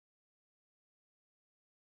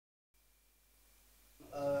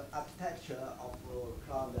architecture of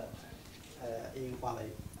cloud in Huawei,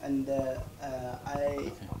 and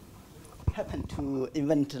I happened to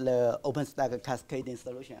invent the OpenStack cascading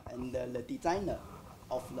solution and the designer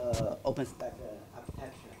of the OpenStack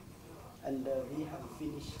architecture. And we have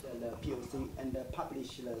finished the POC and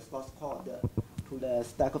published the source code to the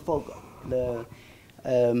StackFog. The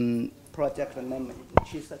project name is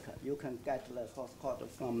Chisek. You can get the source code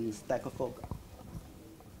from StackFog.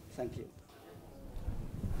 Thank you.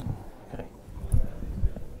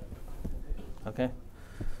 Okay.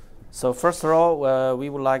 So first of all,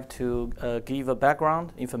 we would like to give a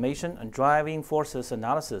background information and driving forces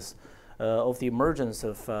analysis of the emergence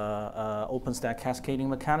of OpenStack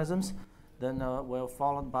cascading mechanisms. Then we're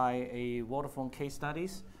followed by a waterfall case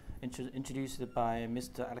studies introduced by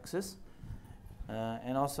Mr. Alexis,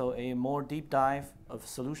 and also a more deep dive of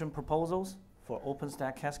solution proposals for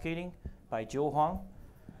OpenStack cascading by Joe Huang,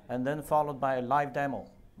 and then followed by a live demo,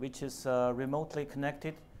 which is remotely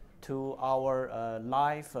connected to our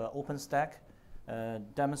live OpenStack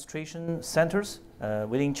demonstration centers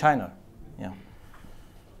within China. Yeah.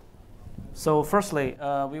 So firstly,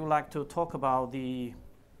 we would like to talk about the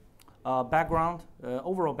background,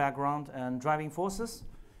 overall background and driving forces,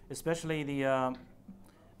 especially the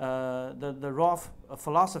raw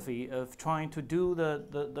philosophy of trying to do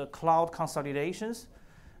the cloud consolidations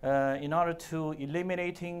in order to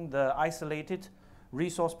eliminating the isolated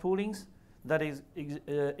resource poolings that is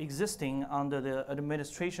existing under the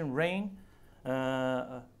administration reign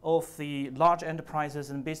of the large enterprises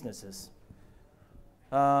and businesses.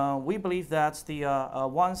 We believe that the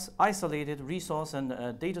once isolated resource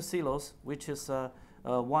and data silos, which is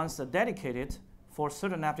once dedicated for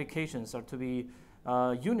certain applications, are to be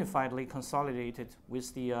unifiedly consolidated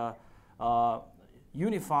with the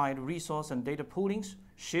unified resource and data poolings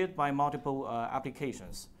shared by multiple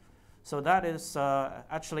applications. So that is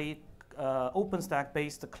actually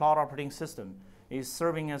OpenStack-based cloud operating system is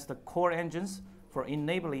serving as the core engines for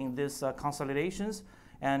enabling these consolidations,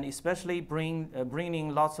 and especially bringing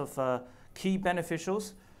lots of key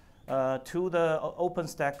beneficials to the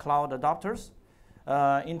OpenStack cloud adopters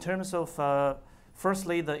in terms of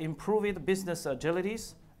firstly the improved business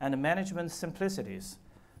agilities and management simplicities.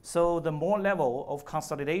 So the more level of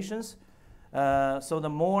consolidations, so the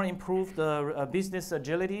more improved the business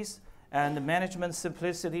agilities and the management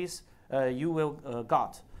simplicities you will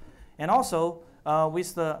got. And also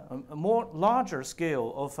with the more larger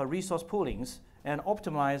scale of resource poolings and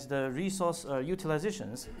optimize the resource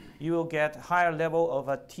utilizations, you will get higher level of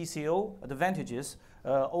TCO advantages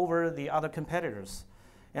over the other competitors.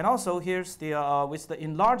 And also here's the with the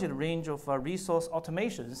enlarged range of resource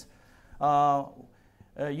automations,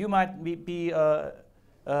 you might be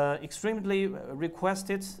extremely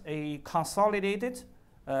requested a consolidated,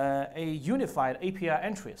 a unified API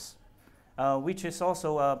entries, which is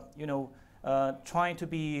also trying to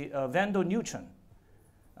be vendor neutral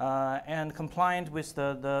and compliant with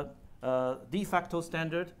the de facto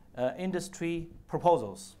standard industry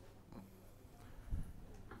proposals.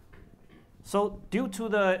 So due to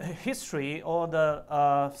the history or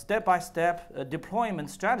the step-by-step deployment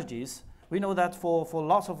strategies, we know that for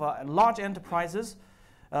lots of large enterprises,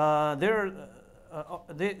 they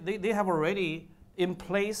have already in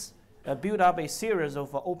place built up a series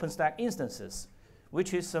of OpenStack instances,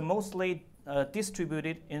 which is mostly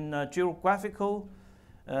distributed in geographical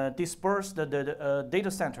dispersed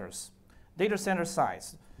data center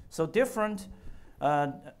sites. So different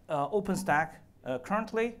OpenStack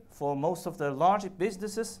currently, for most of the large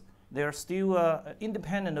businesses, they are still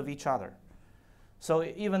independent of each other. So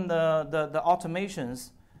even the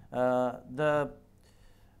automations, the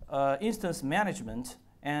instance management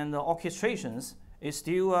and the orchestrations is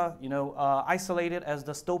still isolated as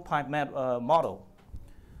the stovepipe model.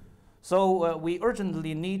 So we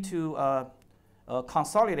urgently need to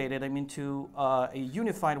consolidate it into a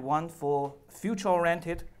unified one for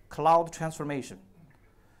future-oriented cloud transformation.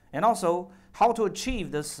 And also, how to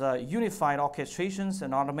achieve this unified orchestrations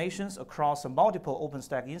and automations across multiple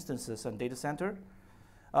OpenStack instances and data center?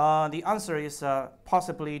 The answer is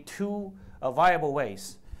possibly two viable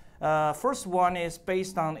ways. First one is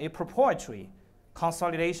based on a proprietary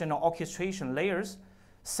consolidation or orchestration layers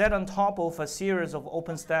set on top of a series of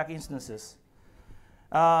OpenStack instances.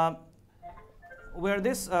 Where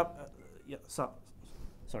this,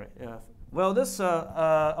 well, this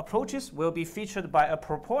approaches will be featured by a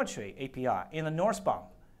proprietary API in the northbound,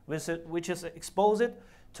 which is exposed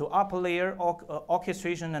to upper layer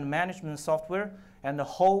orchestration and management software and the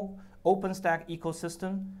whole OpenStack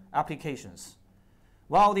ecosystem applications.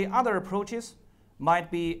 While the other approaches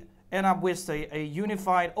might be end up with a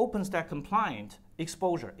unified OpenStack compliant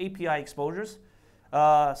exposure, API exposures,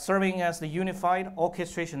 serving as the unified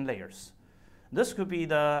orchestration layers. This could be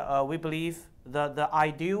the, we believe, the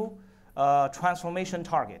ideal transformation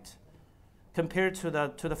target compared to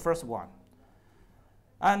the first one.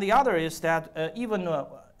 And the other is that even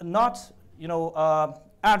not,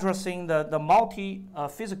 addressing the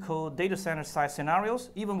multi-physical data center size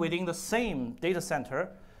scenarios, even within the same data center,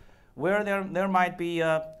 where there might be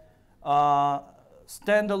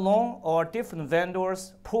standalone or different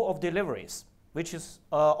vendors pool of deliveries, which is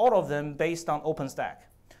all of them based on OpenStack.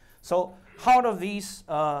 So how do these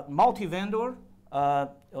multi-vendor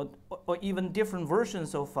or even different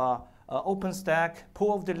versions of OpenStack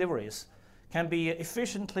pool of deliveries can be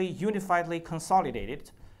efficiently, unifiedly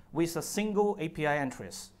consolidated with a single API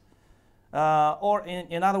entries? Or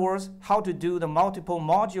in other words, how to do the multiple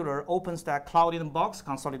modular OpenStack cloud-in-box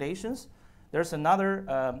consolidations. There's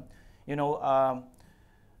another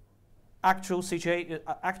actual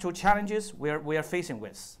challenges we are facing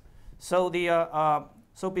with. So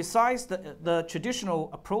so besides the traditional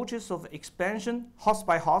approaches of expansion host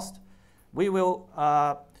by host, we will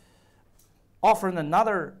offer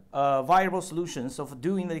another viable solutions of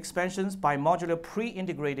doing the expansions by modular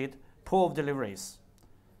pre-integrated pool of deliveries.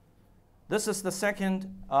 This is the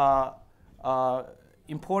second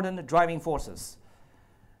important driving forces.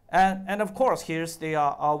 And of course, here's the,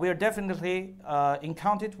 we are definitely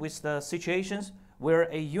encountered with the situations where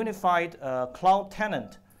a unified cloud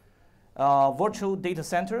tenant, virtual data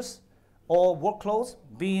centers, or workloads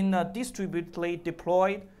being distributedly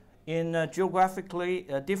deployed in geographically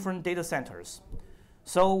different data centers.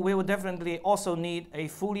 So we will definitely also need a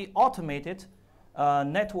fully automated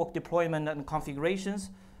network deployment and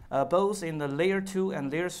configurations, both in the layer 2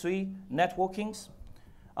 and layer 3 networkings,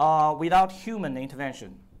 without human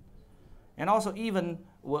intervention. And also even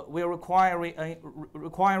we're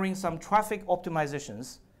requiring some traffic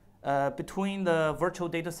optimizations between the virtual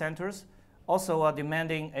data centers, also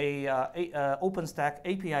demanding a OpenStack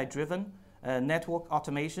API-driven network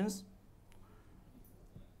automations.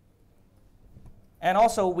 And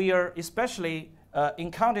also we are especially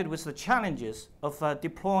encountered with the challenges of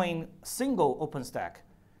deploying single OpenStack,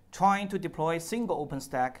 trying to deploy single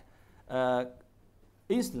OpenStack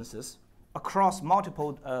instances across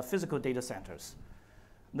multiple physical data centers.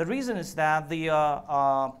 The reason is that the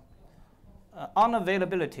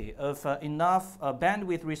unavailability of enough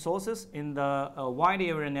bandwidth resources in the wide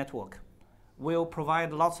area network will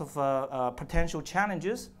provide lots of potential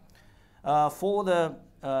challenges for the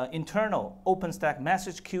internal OpenStack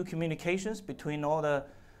message queue communications between all the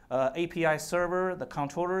API server, the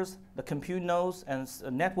controllers, the compute nodes, and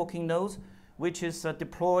networking nodes, which is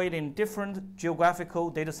deployed in different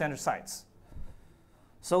geographical data center sites.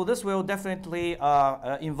 So this will definitely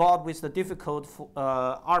involve with the difficult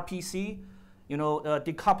RPC,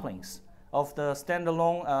 decouplings of the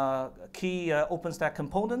standalone key OpenStack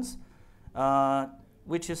components,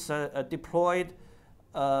 which is deployed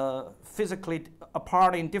physically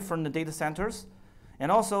apart in different data centers,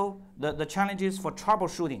 and also the challenges for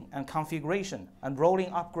troubleshooting and configuration and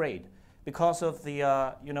rolling upgrade because of the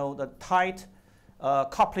the tight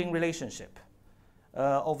coupling relationship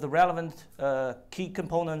of the relevant key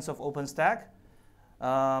components of OpenStack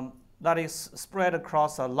that is spread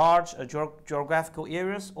across a large geographical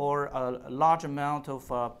areas or a large amount of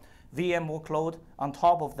VM workload on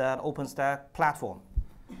top of that OpenStack platform.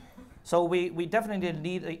 So we definitely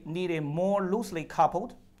need a more loosely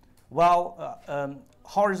coupled, while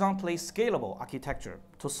horizontally scalable architecture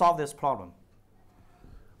to solve this problem.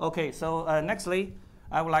 Okay, so nextly,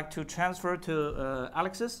 I would like to transfer to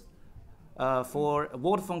Alexis for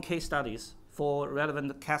Vodafone case studies for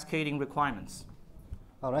relevant cascading requirements.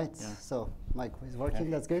 All right, Yeah. so Mike is working,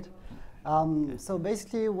 that's good. So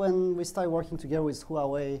basically, when we started working together with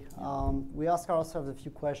Huawei, we asked ourselves a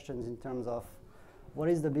few questions in terms of what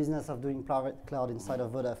is the business of doing private cloud inside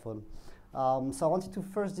of Vodafone. So I wanted to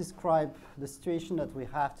first describe the situation that we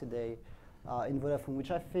have today in Vodafone,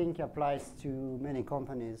 which I think applies to many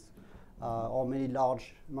companies or many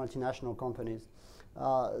large multinational companies.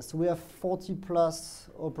 So we have 40 plus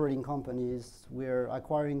operating companies. We're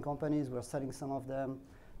acquiring companies, we're selling some of them.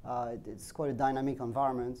 It's quite a dynamic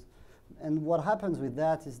environment. And what happens with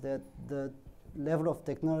that is that the level of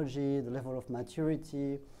technology, the level of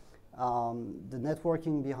maturity, the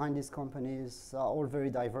networking behind these companies are all very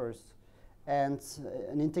diverse. And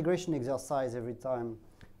an integration exercise every time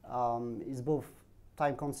is both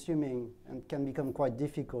time-consuming and can become quite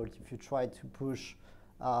difficult if you try to push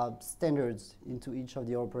standards into each of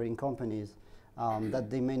the operating companies that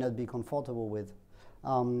they may not be comfortable with.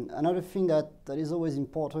 Another thing that is always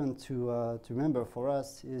important to remember for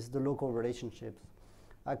us is the local relationships.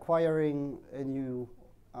 Acquiring a new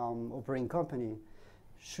operating company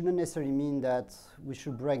shouldn't necessarily mean that we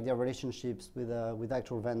should break their relationships with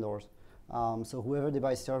actual vendors. So whoever they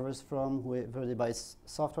buy servers from, whoever they buy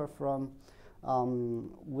software from,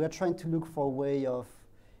 we're trying to look for a way of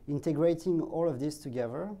integrating all of this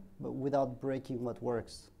together, but without breaking what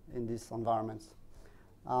works in these environments.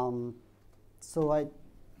 So I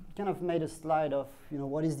kind of made a slide of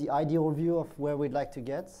what is the ideal view of where we'd like to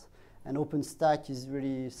get, and OpenStack is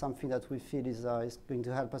really something that we feel is going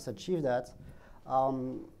to help us achieve that.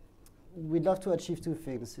 We'd love to achieve two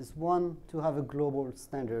things. Is one, to have a global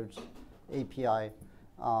standard API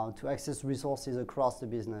to access resources across the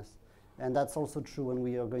business. And that's also true when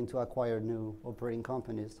we are going to acquire new operating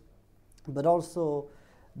companies. But also,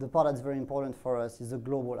 the part that's very important for us is the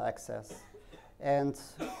global access. And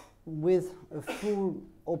with a full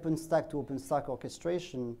OpenStack to OpenStack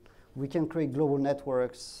orchestration, we can create global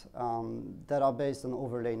networks that are based on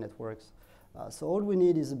overlay networks. So all we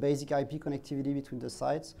need is a basic IP connectivity between the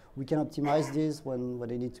sites. We can optimize these when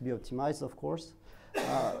they need to be optimized, of course.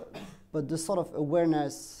 But the sort of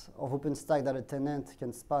awareness of OpenStack that a tenant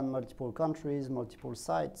can span multiple countries, multiple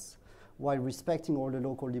sites, while respecting all the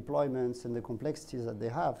local deployments and the complexities that they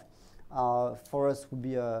have, for us would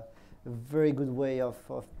be a very good way of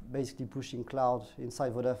basically pushing cloud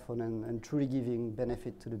inside Vodafone and truly giving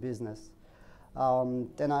benefit to the business.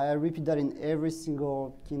 Then I repeat that in every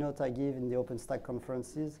single keynote I give in the OpenStack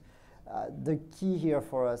conferences. The key here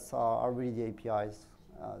for us are really the APIs.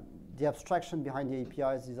 The abstraction behind the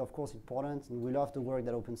APIs is of course important, and we love the work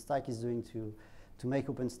that OpenStack is doing to make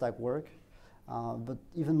OpenStack work. But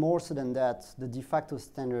even more so than that, the de facto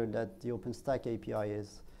standard that the OpenStack API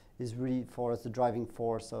is really for us the driving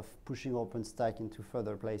force of pushing OpenStack into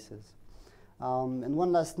further places. And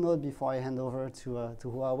one last note before I hand over to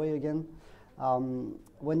Huawei again.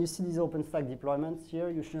 When you see these OpenStack deployments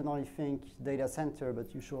here, you shouldn't only think data center,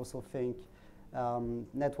 but you should also think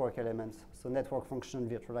network elements, so network function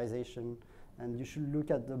virtualization, and you should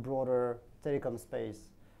look at the broader telecom space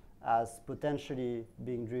as potentially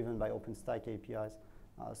being driven by OpenStack APIs.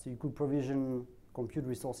 So you could provision compute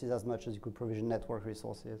resources as much as you could provision network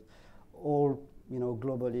resources, all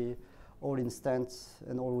globally, all instant,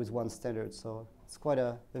 and all with one standard. So it's quite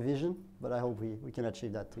a vision, but I hope we can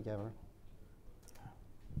achieve that together.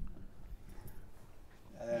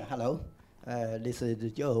 Hello, this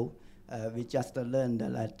is Joe. We just learned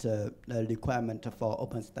that the requirement for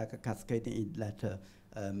OpenStack cascading is that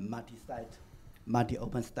multi-site,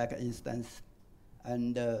 multi-OpenStack instance,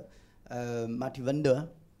 and multi-vendor.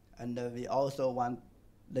 And we also want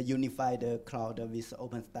the unified cloud with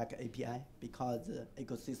OpenStack API because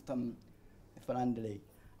ecosystem friendly.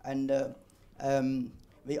 And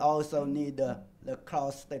we also need the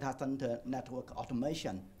cross data center network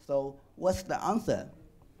automation. So what's the answer?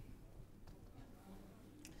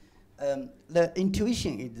 The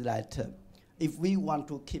intuition is that if we want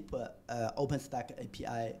to keep OpenStack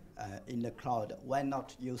API in the cloud, why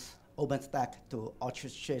not use OpenStack to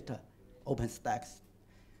orchestrate OpenStacks?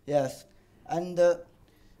 Yes, and the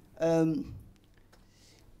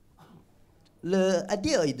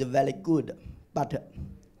idea is very good, but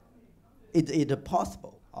is it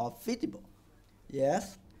possible or feasible?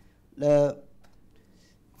 Yes, the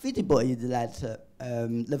feasible is that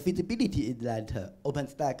the feasibility is that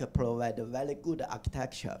OpenStack provides a very good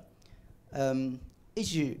architecture.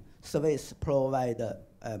 Each service provides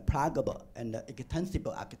pluggable and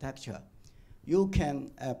extensible architecture. You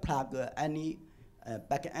can plug any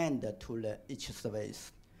backend to each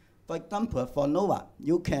service. For example, for Nova,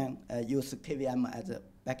 you can use KVM as a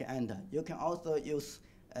backend. You can also use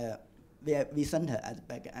vCenter as a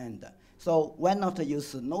backend. So why not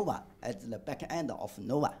use Nova as the backend of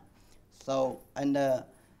Nova? So, and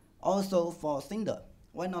also for Cinder,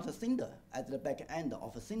 why not Cinder as the backend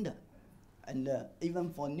of Cinder? And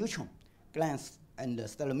even for Neutron, Glance, and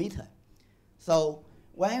Stellometer. So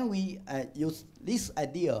when we use this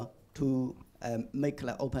idea to make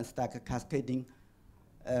the OpenStack cascading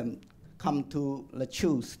come to the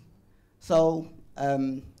truth, so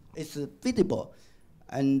it's feasible.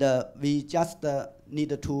 And we just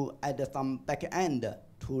need to add some backend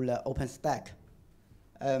to the OpenStack.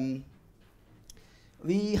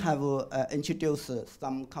 We have introduced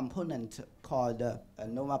some component called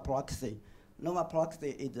Nova Proxy. Nova Proxy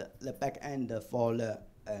is the backend for the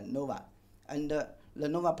Nova. And the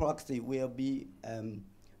Nova Proxy will be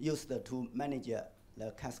used to manage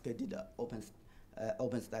the cascaded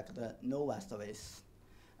OpenStack, the Nova service.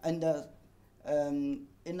 And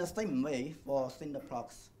in the same way for Cinder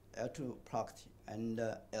Proxy, L2 Proxy, and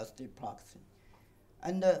L3 proxy.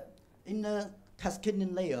 And in the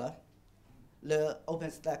cascading layer, the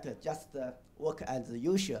OpenStack just work as the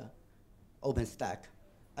usual OpenStack.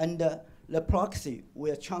 And the proxy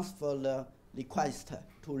will transfer the request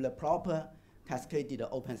to the proper cascaded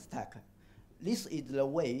OpenStack. This is the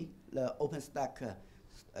way the OpenStack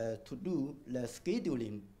to do the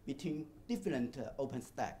scheduling between different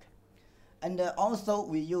OpenStack. And also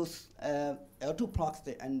we use L2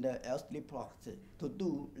 proxy and L3 proxy to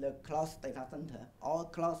do the cross data center or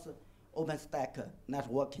cross OpenStack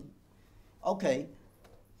networking. Okay,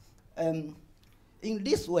 in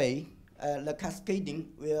this way, the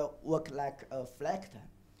cascading will work like a flag.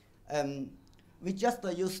 We just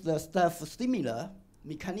use the self-similar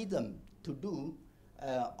mechanism to do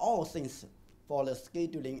all things for the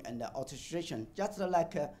scheduling and the orchestration, just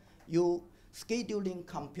like you scheduling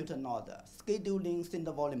computer node, scheduling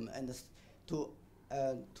single volume, and to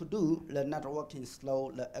do the networking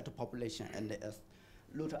slow the L2 population and the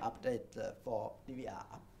route update for DVR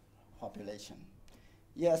population.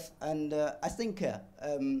 Yes, and I think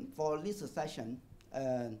for this session,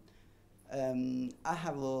 I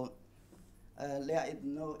have there is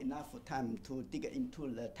no enough time to dig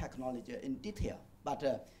into the technology in detail,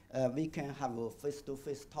 but we can have a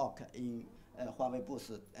face-to-face talk in Huawei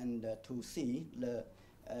booth and to see the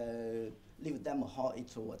live demo how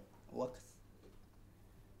it works.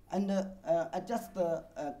 And I just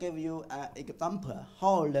gave you an example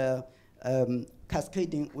how the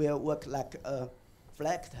cascading will work like a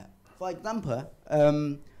flag. For example,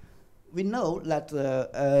 we know that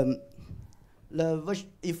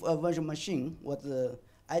if a virtual machine was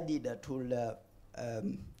added to the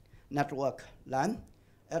network LAN,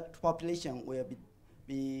 population will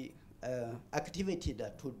be activated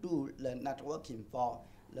to do the networking for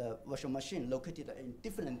the virtual machine located in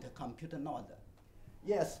different computer nodes.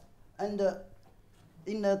 Yes, and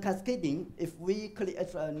in the cascading, if we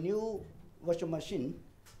create a new virtual machine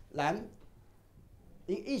LAN,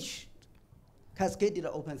 in each cascaded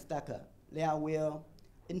OpenStack, there will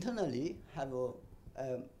internally have a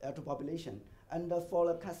L2 population. And for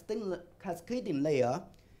the cascading layer,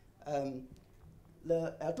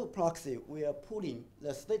 the L2 proxy will pulling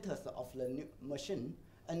the status of the new machine.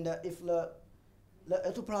 And if the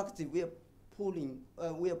L2 proxy will pull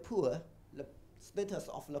the status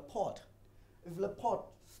of the port. If the port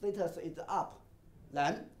status is up,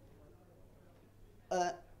 then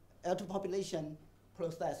L2 population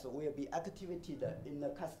process will be activated in the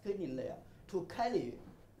cascading layer to carry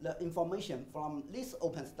the information from this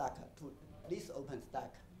OpenStack to this OpenStack.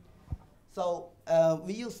 So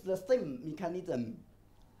we use the same mechanism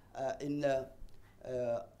in the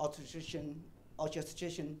orchestration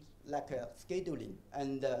like scheduling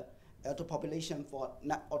and L2 population for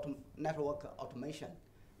network automation.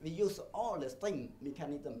 We use all the same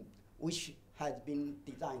mechanism which has been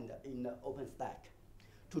designed in the OpenStack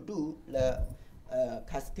to do the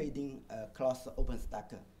cascading cross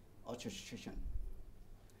OpenStack orchestration.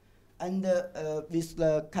 And with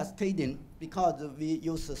the cascading, because we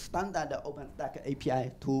use a standard OpenStack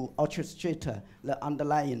API to orchestrate the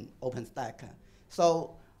underlying OpenStack,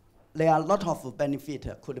 so there are a lot of benefits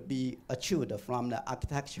could be achieved from the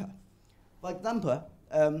architecture. For example,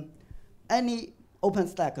 any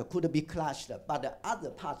OpenStack could be crashed, but the other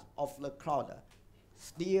part of the cloud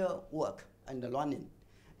still work and running.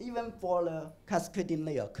 Even for the cascading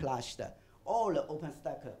layer crashed, all the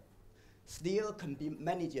OpenStack still can be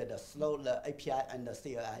managed through the API and the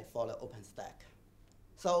CLI for the OpenStack.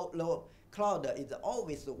 So the cloud is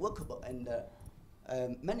always workable and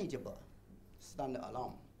manageable,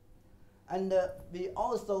 standalone. And we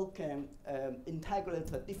also can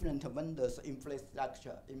integrate different vendors'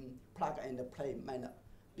 infrastructure in plug-and-play manner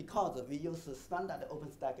because we use the standard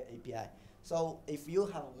OpenStack API. So if you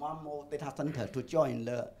have one more data center to join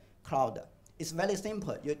the cloud, it's very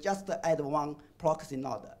simple. You just add one proxy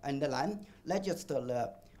node and then register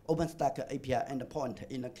the OpenStack API endpoint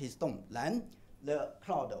in the keystone. Then the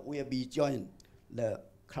cloud will be joined the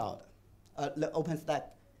cloud.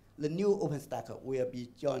 The new OpenStack will be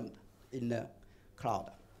joined in the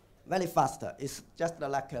cloud. Very fast. It's just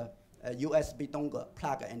like a USB dongle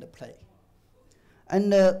plug and play.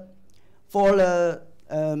 And for the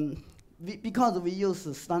because we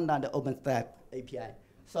use standard OpenStack API,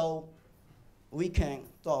 so we can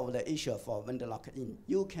solve the issue for vendor lock-in.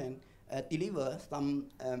 You can deliver some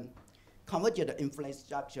converged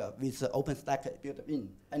infrastructure with OpenStack built in,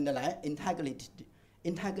 and then integrated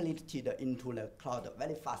into the cloud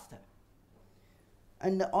very fast.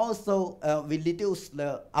 And also, we reduce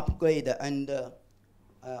the upgrade and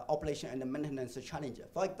operation and maintenance challenge.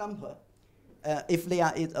 For example, if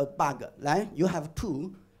there is a bug, right, you have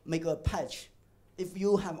to make a patch. If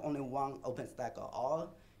you have only one OpenStack or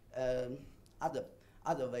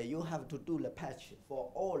other way, you have to do the patch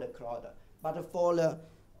for all the cloud. But for the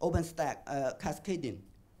OpenStack cascading,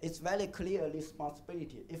 it's very clear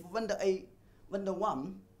responsibility. If vendor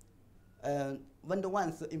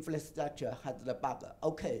one's infrastructure has the bug,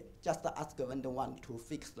 okay, just ask vendor one to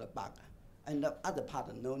fix the bug, and the other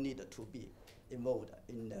part no need to be involved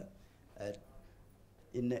in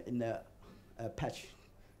the patch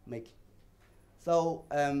making. So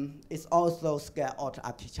it's also scale out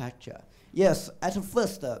architecture. Yes, at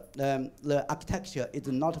first the architecture is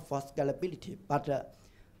not for scalability, but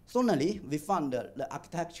suddenly we found the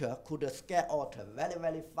architecture could scale out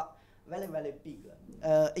very big.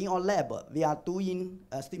 In our lab, we are doing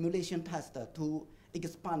a simulation test to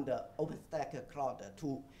expand the OpenStack cloud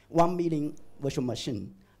to 1 million virtual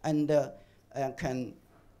machine, and can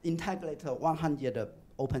integrate 100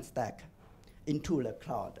 OpenStack into the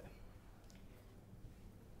cloud.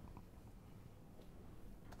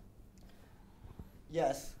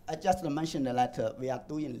 Yes, I just mentioned that we are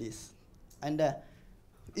doing this. And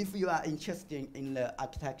if you are interested in the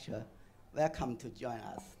architecture, welcome to join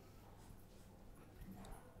us.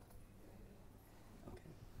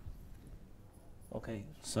 Okay,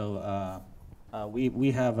 so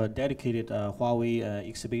we have a dedicated Huawei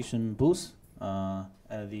exhibition booth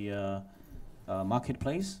at the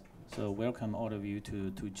marketplace. So welcome all of you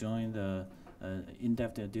to join the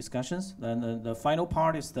in-depth discussions. Then the final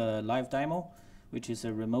part is the live demo, which is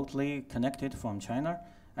remotely connected from China.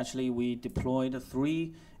 Actually, we deployed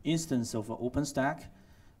 3 instances of OpenStack,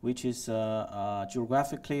 which is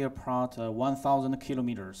geographically apart 1,000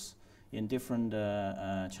 kilometers in different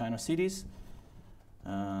China cities.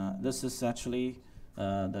 This is actually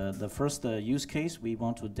the first use case we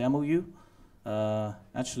want to demo you.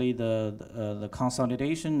 Actually, the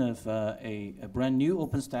consolidation of a brand new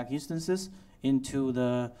OpenStack instances into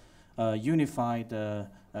the unified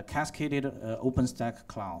cascaded OpenStack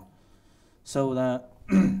cloud. So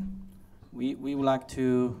we would like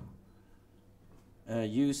to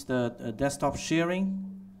use the desktop sharing.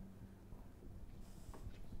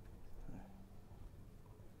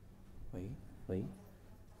 Wait.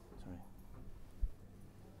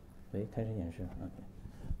 Sorry. 开始演示. Okay.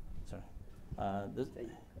 Sorry. This.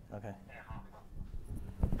 Okay.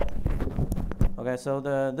 Okay. So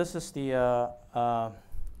this is the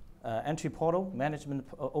entry portal, management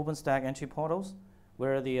OpenStack entry portals,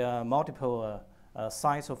 where the multiple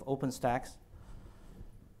sites of OpenStacks.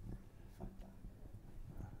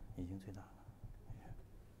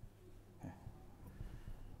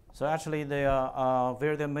 So actually, they are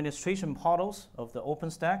where the administration portals of the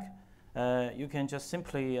OpenStack. You can just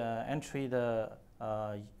simply enter the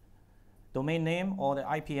domain name or the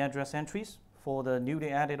IP address entries for the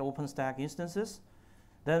newly added OpenStack instances.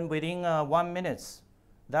 Then within 1 minute,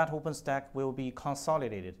 that OpenStack will be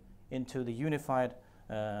consolidated into the unified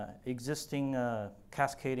existing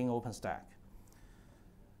cascading OpenStack.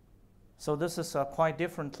 So this is quite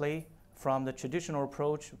differently from the traditional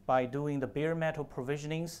approach by doing the bare metal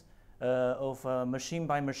provisionings of machine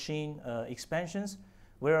by machine expansions,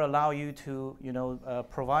 will allow you to,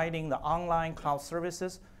 providing the online cloud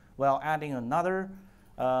services while adding another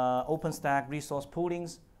OpenStack resource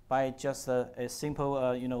poolings by just a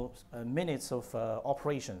simple, minutes of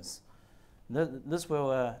operations. This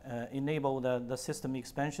will enable the system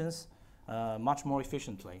expansions much more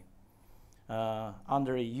efficiently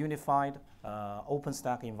under a unified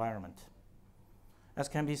OpenStack environment. As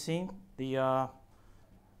can be seen,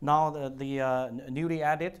 now the newly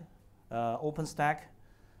added OpenStack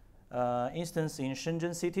instance in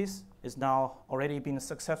Shenzhen cities is now already been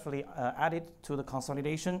successfully added to the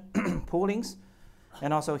consolidation poolings.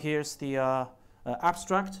 And also here's the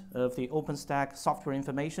abstract of the OpenStack software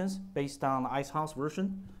informations based on the Icehouse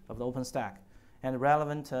version of the OpenStack, and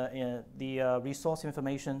relevant the resource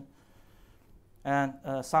information and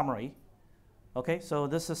summary. Okay, so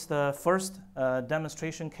this is the first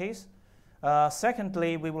demonstration case.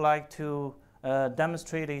 Secondly, we would like to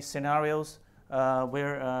demonstrate the scenarios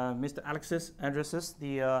where Mr. Alexis addresses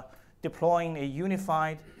the deploying a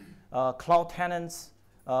unified cloud tenants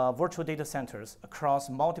virtual data centers across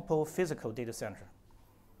multiple physical data centers.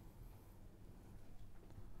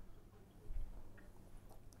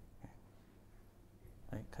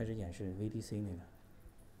 VDC 那个.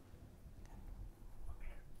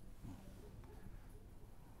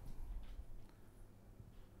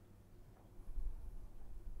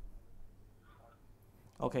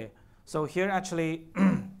 Okay, so here actually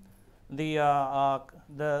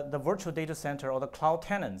the virtual data center or the cloud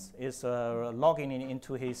tenants is logging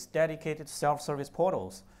into his dedicated self-service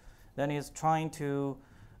portals. Then he's trying to,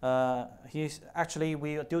 he's actually,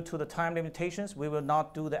 due to the time limitations, we will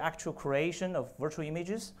not do the actual creation of virtual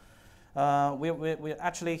images. We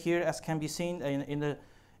actually here, as can be seen in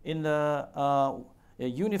the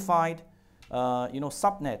unified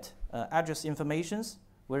subnet address informations,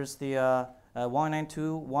 where's the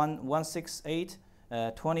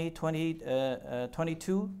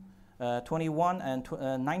 192.168.20.22, 21,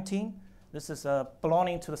 and 19. This is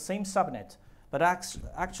belonging to the same subnet, but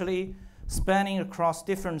actually spanning across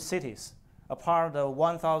different cities, apart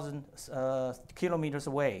 1,000 kilometers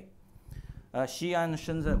away. Xi'an,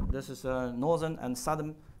 Shenzhen. This is northern and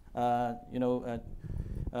southern,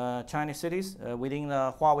 Chinese cities within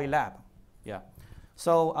the Huawei lab. Yeah.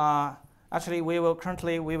 So actually, we will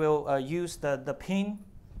use the pin,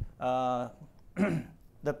 the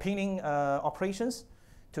pinning operations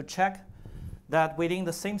to check that within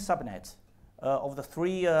the same subnet of the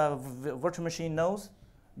three virtual machine nodes,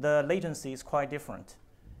 the latency is quite different.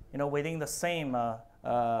 Within the same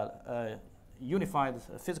unified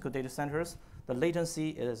physical data centers, the latency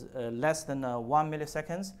is less than 1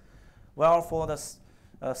 milliseconds, while for the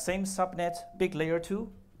same subnet big layer 2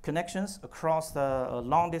 connections across the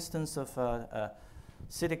long distance of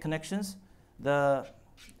city connections, the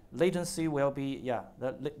latency will be,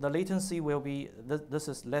 the latency will be, this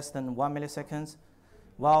is less than 1 milliseconds,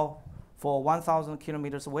 while for 1,000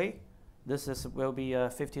 kilometers away, this will be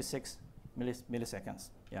 56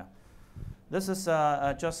 milliseconds. Yeah. This is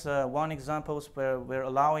just one example where we're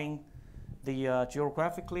allowing the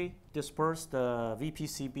geographically dispersed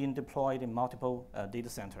VPC being deployed in multiple data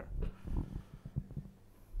center.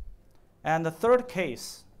 And the third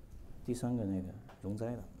case,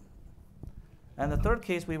 and the third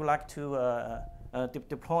case we would like to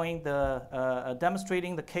deploying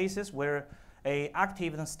demonstrating the cases where a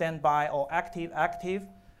active and standby or active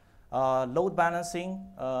load balancing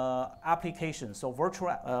applications, so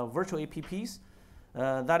virtual APPs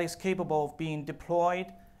that is capable of being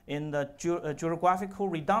deployed in the geographical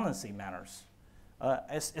redundancy manners,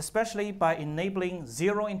 especially by enabling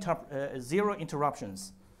zero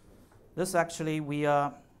interruptions. This actually we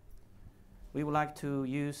would like to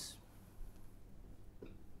use.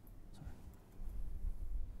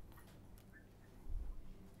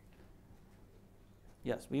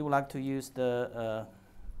 Yes, we would like to use the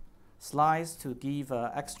slides to give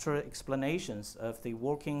extra explanations of the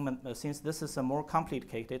working, since this is a more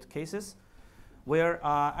complicated cases, where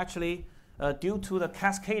actually due to the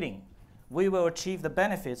cascading, we will achieve the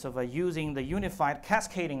benefits of using the unified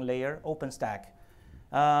cascading layer OpenStack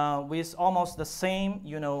with almost the same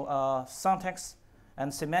syntax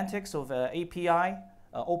and semantics of API,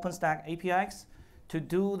 OpenStack APIs, to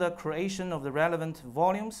do the creation of the relevant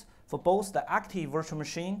volumes for both the active virtual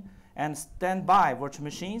machine and standby virtual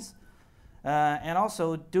machines, and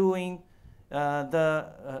also doing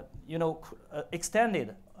the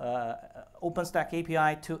extended OpenStack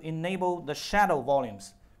API to enable the shadow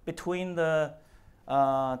volumes between the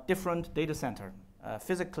different data center,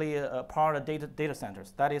 physically part of data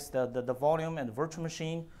centers. That is the volume and the virtual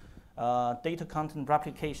machine data content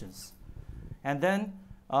replications. And then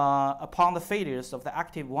upon the failures of the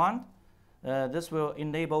active one, this will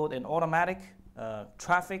enable an automatic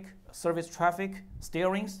service traffic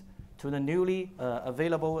steerings to the newly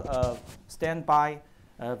available standby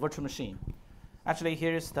virtual machine. Actually,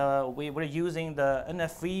 here's we're using the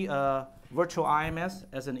NFV virtual IMS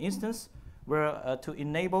as an instance, where to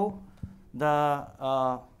enable the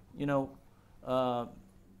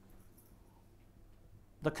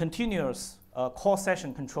the continuous call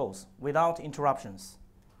session controls without interruptions.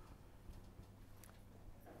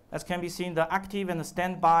 As can be seen, the active and the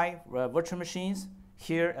standby virtual machines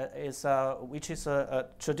here is which is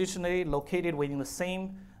traditionally located within the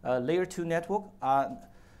same layer 2 network.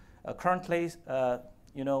 Currently,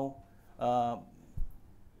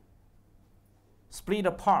 split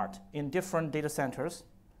apart in different data centers,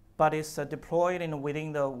 but is deployed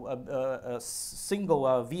within the single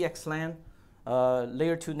VXLAN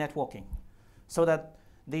layer 2 networking, so that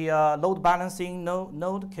the load balancing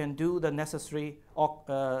node can do the necessary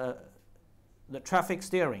the traffic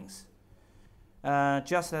steerings,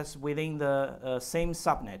 just as within the same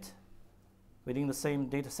subnet, within the same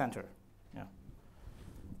data center. Yeah.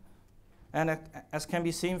 And as can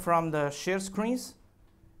be seen from the shared screens,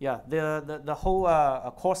 yeah, the whole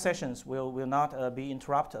core sessions will not be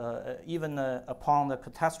interrupted even upon the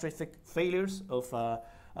catastrophic failures of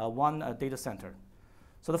one data center.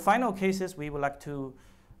 So the final cases we would like to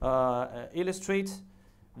illustrate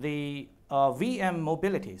the VM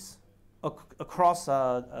mobilities across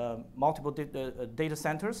multiple data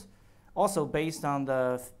centers, also based on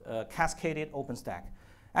the cascaded OpenStack.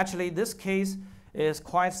 Actually, this case is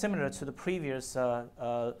quite similar to the previous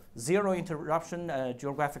zero interruption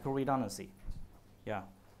geographical redundancy. Yeah.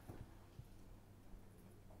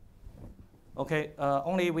 Okay,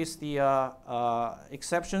 only with the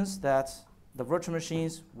exceptions that the virtual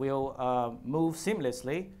machines will move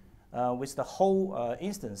seamlessly with the whole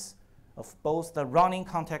instance of both the running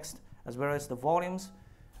context as well as the volumes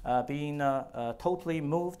being totally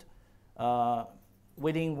moved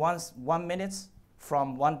within 1 minute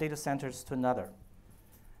from one data center to another.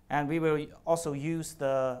 And we will also use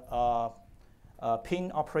the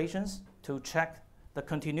pin operations to check the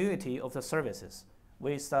continuity of the services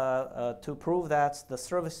with, to prove that the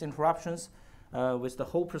service interruptions with the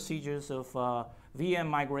whole procedures of VM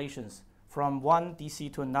migrations from one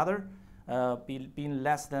DC to another being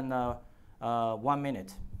less than 1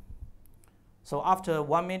 minute. So after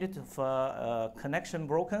 1 minute of connection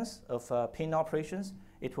brokens of pin operations,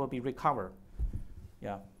 it will be recovered.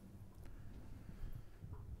 Yeah.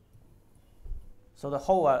 So the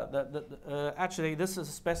whole, actually this is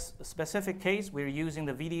a specific case. We're using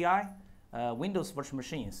the VDI, Windows virtual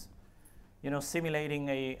machines. You know, simulating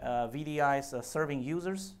a VDI's serving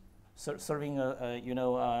users, serving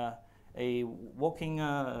a working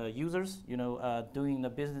users. You know, doing the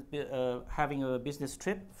business, having a business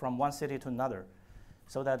trip from one city to another,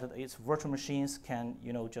 so that its virtual machines can,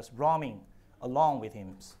 you know, just roaming along with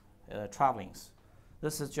him, travelings.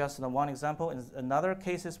 This is just one example. In another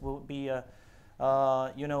cases will be,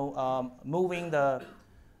 moving the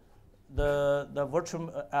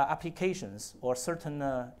virtual applications or certain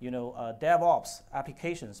DevOps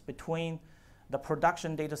applications between the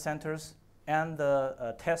production data centers and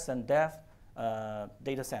the test and dev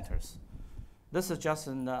data centers. This is just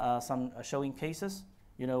some showing cases,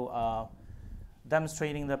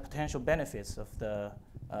 demonstrating the potential benefits of the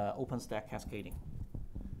OpenStack cascading.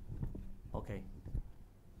 Okay.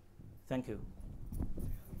 Thank you.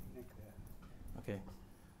 Okay.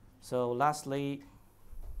 So lastly,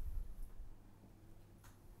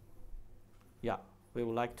 yeah, we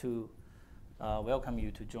would like to welcome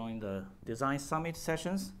you to join the Design Summit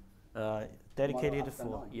sessions dedicated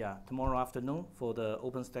for tomorrow afternoon for the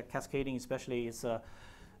OpenStack cascading, especially its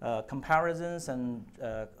comparisons and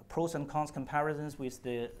pros and cons comparisons with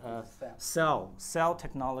the cell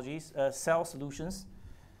technologies, cell solutions,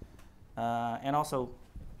 and also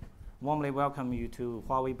warmly welcome you to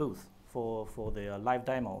Huawei booth for the live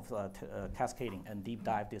demo of cascading and deep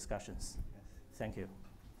dive discussions. Yes. Thank you.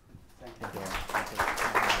 Thank you. Thank you.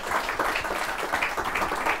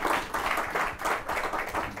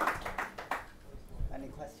 Any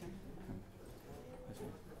question?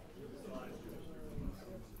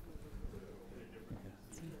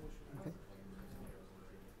 Okay.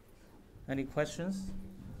 Any questions?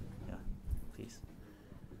 Yeah, please.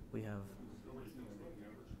 We have.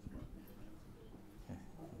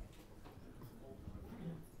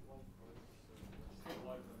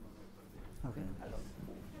 Okay. Hello.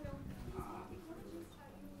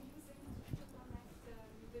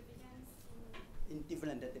 In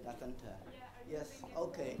different data center. Yes.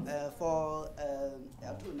 Okay. For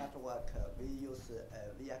L2 network, we use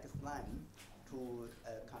VXLAN to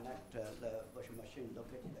connect the virtual machine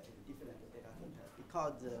located in different data center.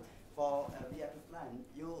 Because for VXLAN,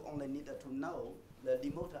 you only need to know the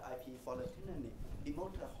remote IP for the training,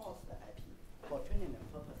 remote host IP for training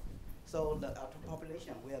purpose. So the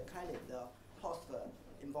population will carry the host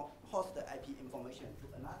IP information to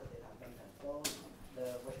another data center. So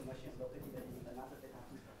the virtual machine located in another data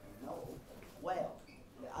center know where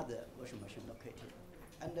the other virtual machine located.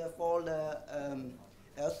 And for the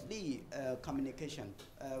L3 communication,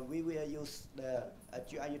 we will use the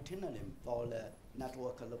GRU tunneling for the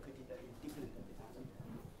network located in different data centers.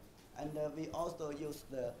 And we also use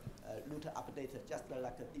the router updater, just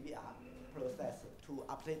like a DVR process, to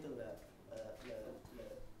update the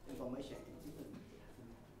information in different data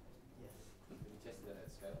centers. Yes. Can you test that at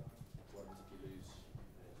scale? What happens if you lose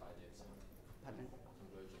high density? Pardon?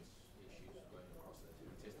 Convergence issues going across that. Have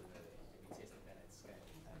you tested that at scale?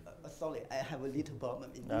 Sorry, I have a little problem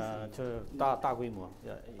in this.大规模.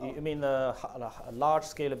 Yeah. You mean the large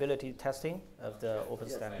scalability testing of the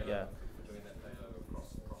OpenStack? Yes. Yeah. Doing that across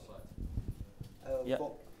sites. Yeah.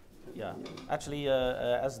 Yeah, actually,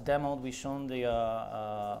 as demoed, we shown the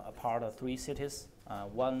a part of 3 cities,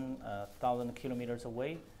 1,000 kilometers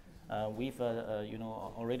away. We've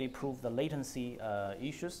already proved the latency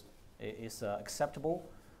issues is acceptable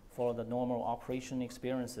for the normal operation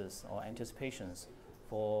experiences or anticipations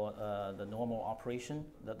for the normal operation,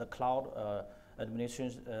 the cloud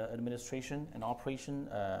administration and operation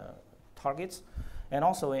targets, and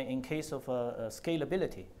also in case of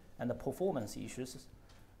scalability and the performance issues,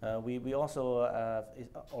 we also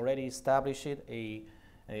already established a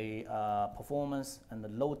performance and the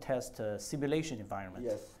load test simulation environment.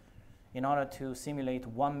 Yes. In order to simulate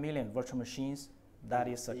 1 million virtual machines that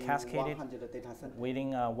is cascaded 100 data center.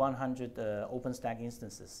 within 100 OpenStack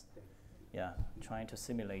instances. Yeah, trying to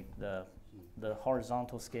simulate the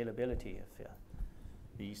horizontal scalability of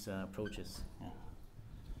these approaches. Yeah.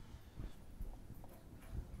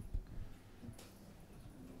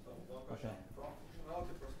 So one question. Okay. From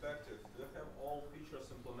functionality perspective, do you have all features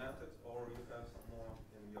implemented or you have some more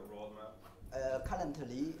in your roadmap?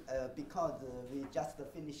 Currently, because we just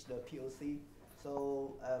finished the POC,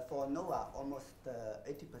 so for Nova, almost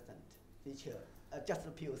 80% feature, just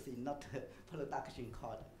the POC, not production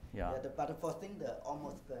code. Yeah. But for Cinder,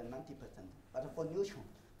 almost 90%. But for Neutron,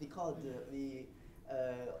 because we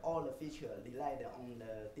all the feature relied on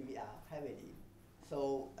the DVR heavily,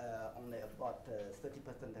 so only about 30%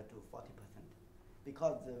 to 40%.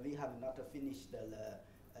 Because we have not finished the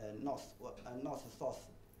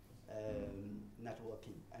north-south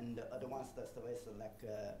networking and advanced service like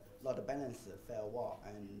load balance, firewall,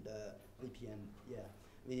 and VPN. Yeah,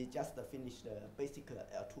 we just finished basic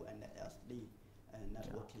L2 and L3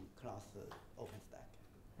 networking class OpenStack.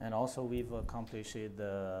 And also we've accomplished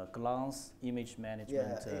the glance image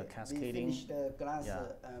management cascading. We finished the glance,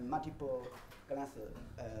 multiple glance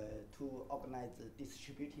to organize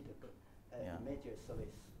distributed major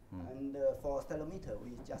service. And for accelerometer,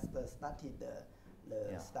 we just started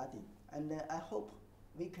the study. And I hope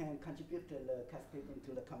we can contribute to the cascading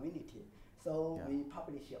to the community. So we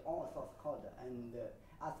publish all source code and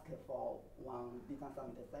ask for one design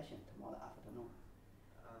summit session tomorrow afternoon.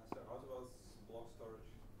 So how about block storage?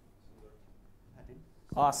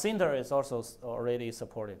 Cinder is also already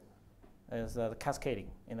supported as the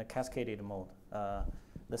cascading in the cascaded mode.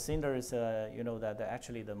 The Cinder is,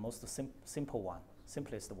 actually the most simple one,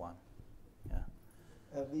 simplest one. Yeah.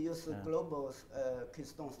 We use global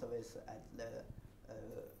Keystone service as the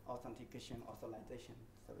authentication authorization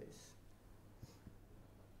service.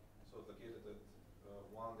 So it's located at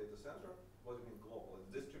one data center? What do you mean global?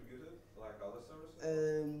 It's distributed like other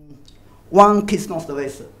services? One Keystone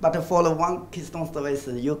service, but for the one Keystone service,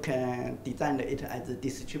 you can design it as a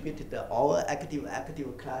distributed or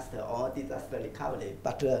active cluster or disaster recovery.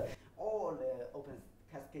 But all the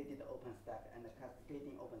cascaded OpenStack and the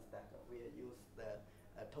cascading OpenStack will use the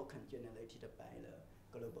token generated by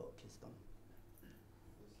the global Keystone.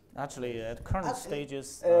 Actually, at current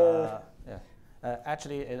stages,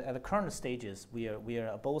 actually at the current stages, we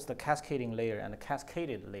are both the cascading layer and the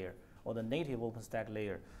cascaded layer, or the native OpenStack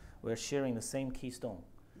layer. We're sharing the same keystone.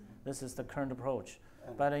 This is the current approach.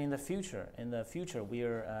 But in the future, we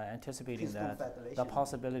are anticipating Keystone that the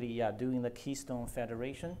possibility, doing the Keystone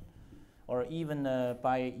Federation, or even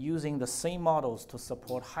by using the same models to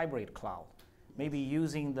support hybrid cloud. Maybe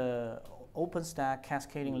using the OpenStack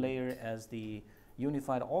cascading layer as the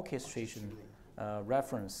unified orchestration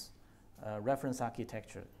reference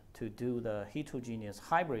architecture to do the heterogeneous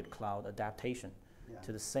hybrid cloud adaptation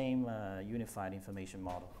to the same unified information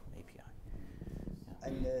model API. Yeah.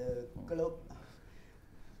 And global.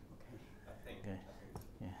 Okay.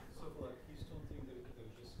 Yeah. So for that Keystone thing that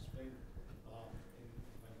you just explained,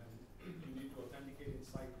 when you need to authenticate in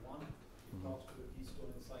site 1, it talks to the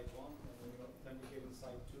Keystone in site 1, and when you authenticate in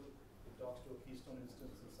site 2, it talks to a Keystone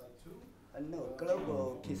instance in site 2. No,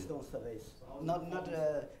 global Keystone service. So Not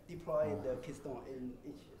deploy the Keystone in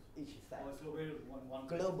each site. Oh, it's located one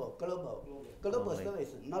Global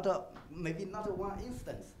service, maybe not one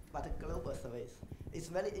instance, but a global service. It's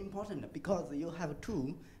very important because you have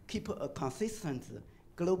to keep a consistent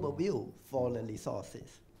global view for the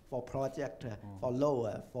resources, for project, for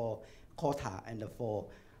lower, for quota, and for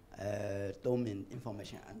domain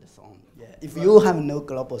information, and so on. Yeah. If you have no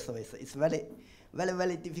global service, it's very,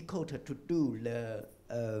 very difficult to do the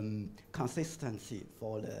consistency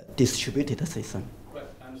for the distributed system. Right,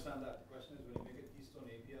 I understand that. The question is when you make a Keystone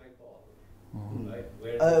API call, right?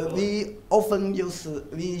 Where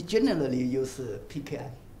we generally use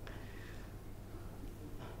PKI.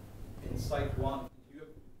 in site 1, you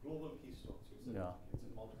have global Keystones. It's in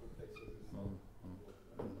multiple places.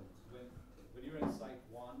 When you're in site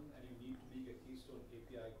 1 and you need to make a Keystone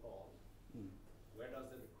API call, where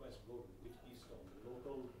does the request go to? Which Keystone? The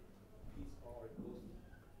local piece, or it goes?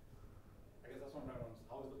 I guess that's what I'm trying to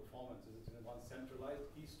understand. How is the performance? Is it in one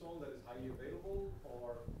centralized Keystone that is highly available,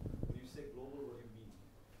 or when you say global, what do you mean?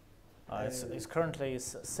 It's currently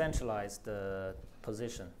centralized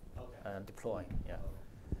position, deploy. Yeah.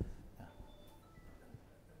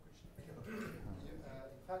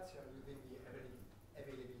 In fact, you're using the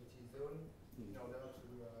availability zone in order to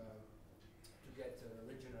get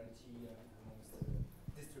regionality amongst the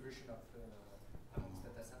distribution of amongst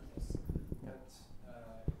data centers. But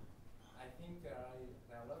I think there are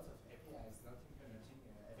lots of APIs not implementing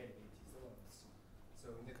availability zones.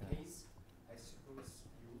 So in that case, I suppose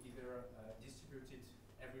you either distribute it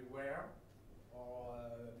everywhere, or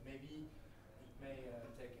maybe it may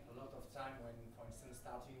take a lot of time when, for instance,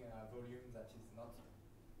 starting a volume that is not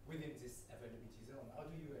within this availability zone. How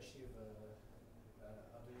do you achieve,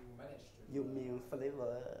 how do you manage to? You mean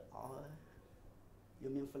flavor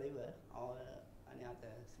or any other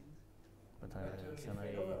things? 不太 Not only 相当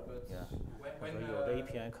于 flavor, but yeah， when 有的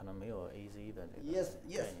API 可能没有 AZ 的这个 Yes,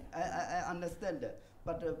 yes, 概念。 I understand.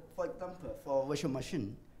 But for example, for virtual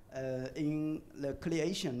machine, in the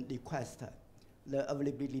creation request, the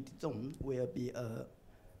availability zone will be a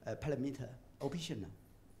parameter optional.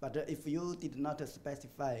 But if you did not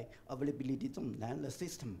specify availability zone, then the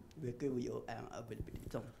system will give you an availability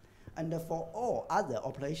zone. And for all other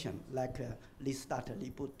operations like restart,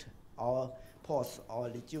 reboot, or pause or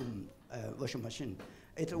resume virtual machine,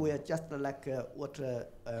 it will just like what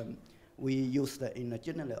we used in the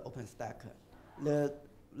general OpenStack. The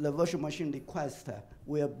virtual machine request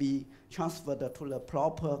will be transferred to the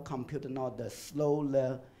proper compute node. Slow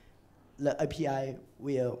the API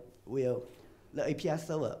the API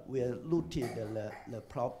server will route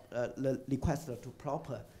the request to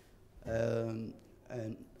proper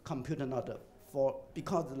computer node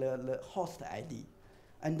because the host ID.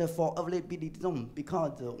 And for availability zone,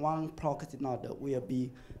 because one proxy node will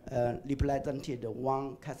be represented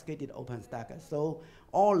one cascaded OpenStack. So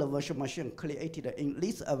all the virtual machine created in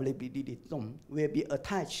this availability zone will be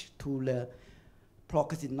attached to the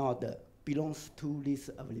proxy node belongs to this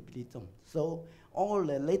availability zone. So all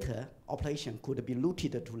the later operation could be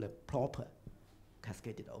routed to the proper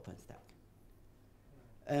cascaded OpenStack.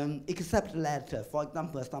 Except that, for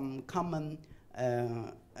example, some common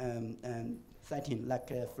setting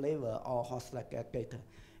like flavor or host like a gate,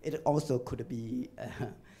 it also could be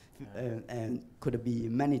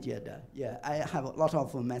managed. Yeah, I have a lot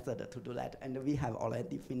of methods to do that, and we have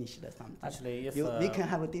already finished something. Actually, if we can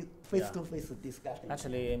have a face-to-face discussion.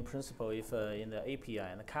 Actually, in principle, if in the API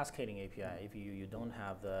and the cascading API, if you don't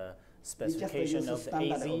have the specification of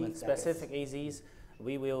the AZ, specific AZs,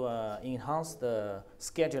 we will enhance the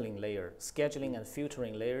scheduling layer, scheduling and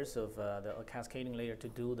filtering layers of the cascading layer to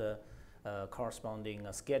do the corresponding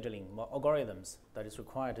scheduling algorithms that is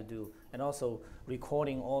required to do, and also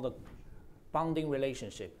recording all the bounding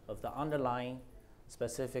relationship of the underlying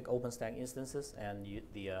specific OpenStack instances and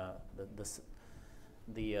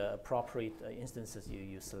the appropriate instances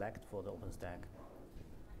you select for the OpenStack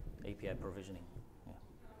API provisioning. Yeah.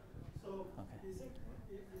 So, okay. Is it,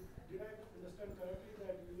 did I understand correctly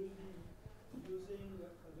that you will be using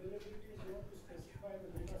availability zone to specify the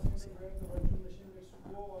data center where the virtual machine gets to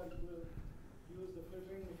go, or you will use the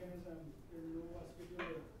filtering mechanism in Nova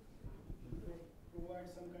scheduler to provide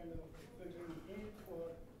some kind of filtering in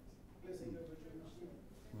for placing the virtual machine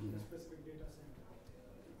in a specific data center?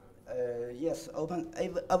 Yes,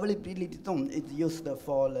 availability zone is used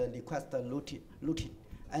for the request routing.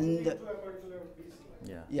 And to a particular PC.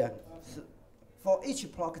 Yeah. So for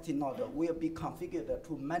each proxy node will be configured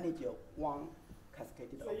to manage one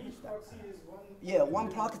cascaded So each OpenStack. proxy is one. Yeah, one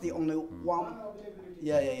proxy only one.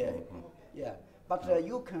 Availability. Yeah. But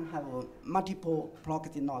you can have multiple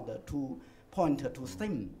proxy nodes to point to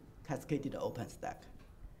same cascaded OpenStack.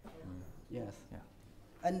 Yes. Yeah.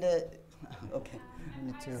 And okay.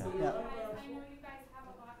 Me too. I know Yeah. you guys have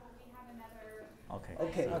a lot, but we have another. Okay.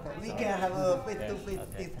 Okay. We can have a face-to-face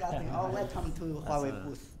discussion. Or welcome to Huawei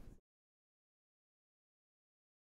booth.